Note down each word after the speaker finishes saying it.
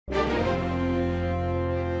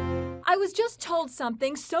I was just told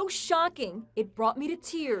something so shocking, it brought me to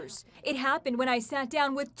tears. It happened when I sat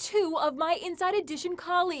down with two of my Inside Edition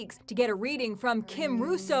colleagues to get a reading from Kim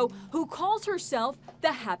Russo, who calls herself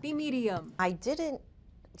the happy medium. I didn't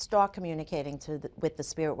start communicating with the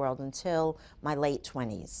spirit world until my late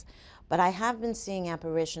 20s. But I have been seeing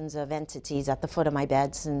apparitions of entities at the foot of my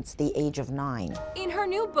bed since the age of 9. In her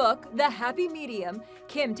new book, The Happy Medium,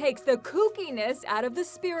 Kim takes the kookiness out of the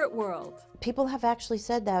spirit world. People have actually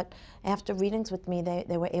said that after readings with me,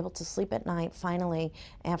 they were able to sleep at night, finally,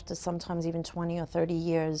 after sometimes even 20 or 30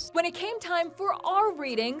 years. When it came time for our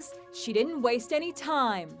readings, she didn't waste any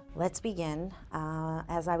time. Let's begin.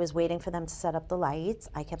 As I was waiting for them to set up the lights,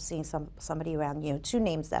 I kept seeing somebody around you, two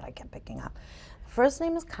names that I kept picking up. First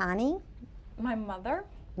name is Connie. My mother?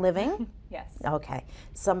 Living? Yes. Okay.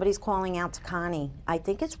 Somebody's calling out to Connie. I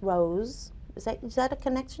think it's Rose. Is that a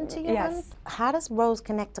connection to you? Yes. Then? How does Rose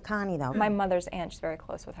connect to Connie, though? My mother's aunt, she's very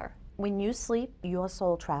close with her. When you sleep, your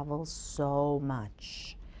soul travels so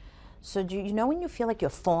much. So do you know when you feel like you're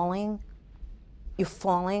falling? You're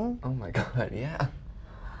falling? Oh my God, yeah.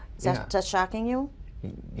 Is that shocking you?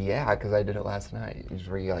 Yeah, because I did it last night.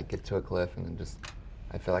 Usually you like get to a cliff and then just,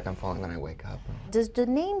 I feel like I'm falling when I wake up. Does the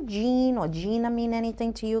name Jean or Gina mean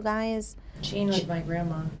anything to you guys? Jean was my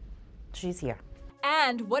grandma. She's here.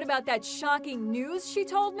 And what about that shocking news she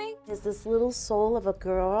told me? There's this little soul of a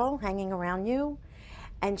girl hanging around you,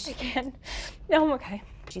 and she Again? No, I'm okay.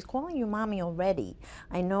 She's calling you mommy already.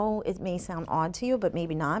 I know it may sound odd to you, but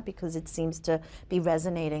maybe not, because it seems to be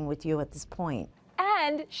resonating with you at this point.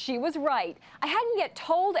 And she was right. I hadn't yet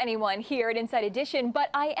told anyone here at Inside Edition,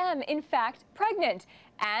 but I am, in fact, pregnant.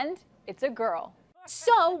 And it's a girl.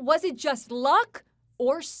 So, was it just luck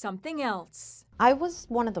or something else? I was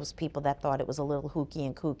one of those people that thought it was a little hooky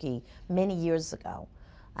and kooky many years ago.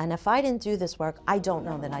 And if I didn't do this work, I don't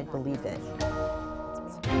know that I'd believe it.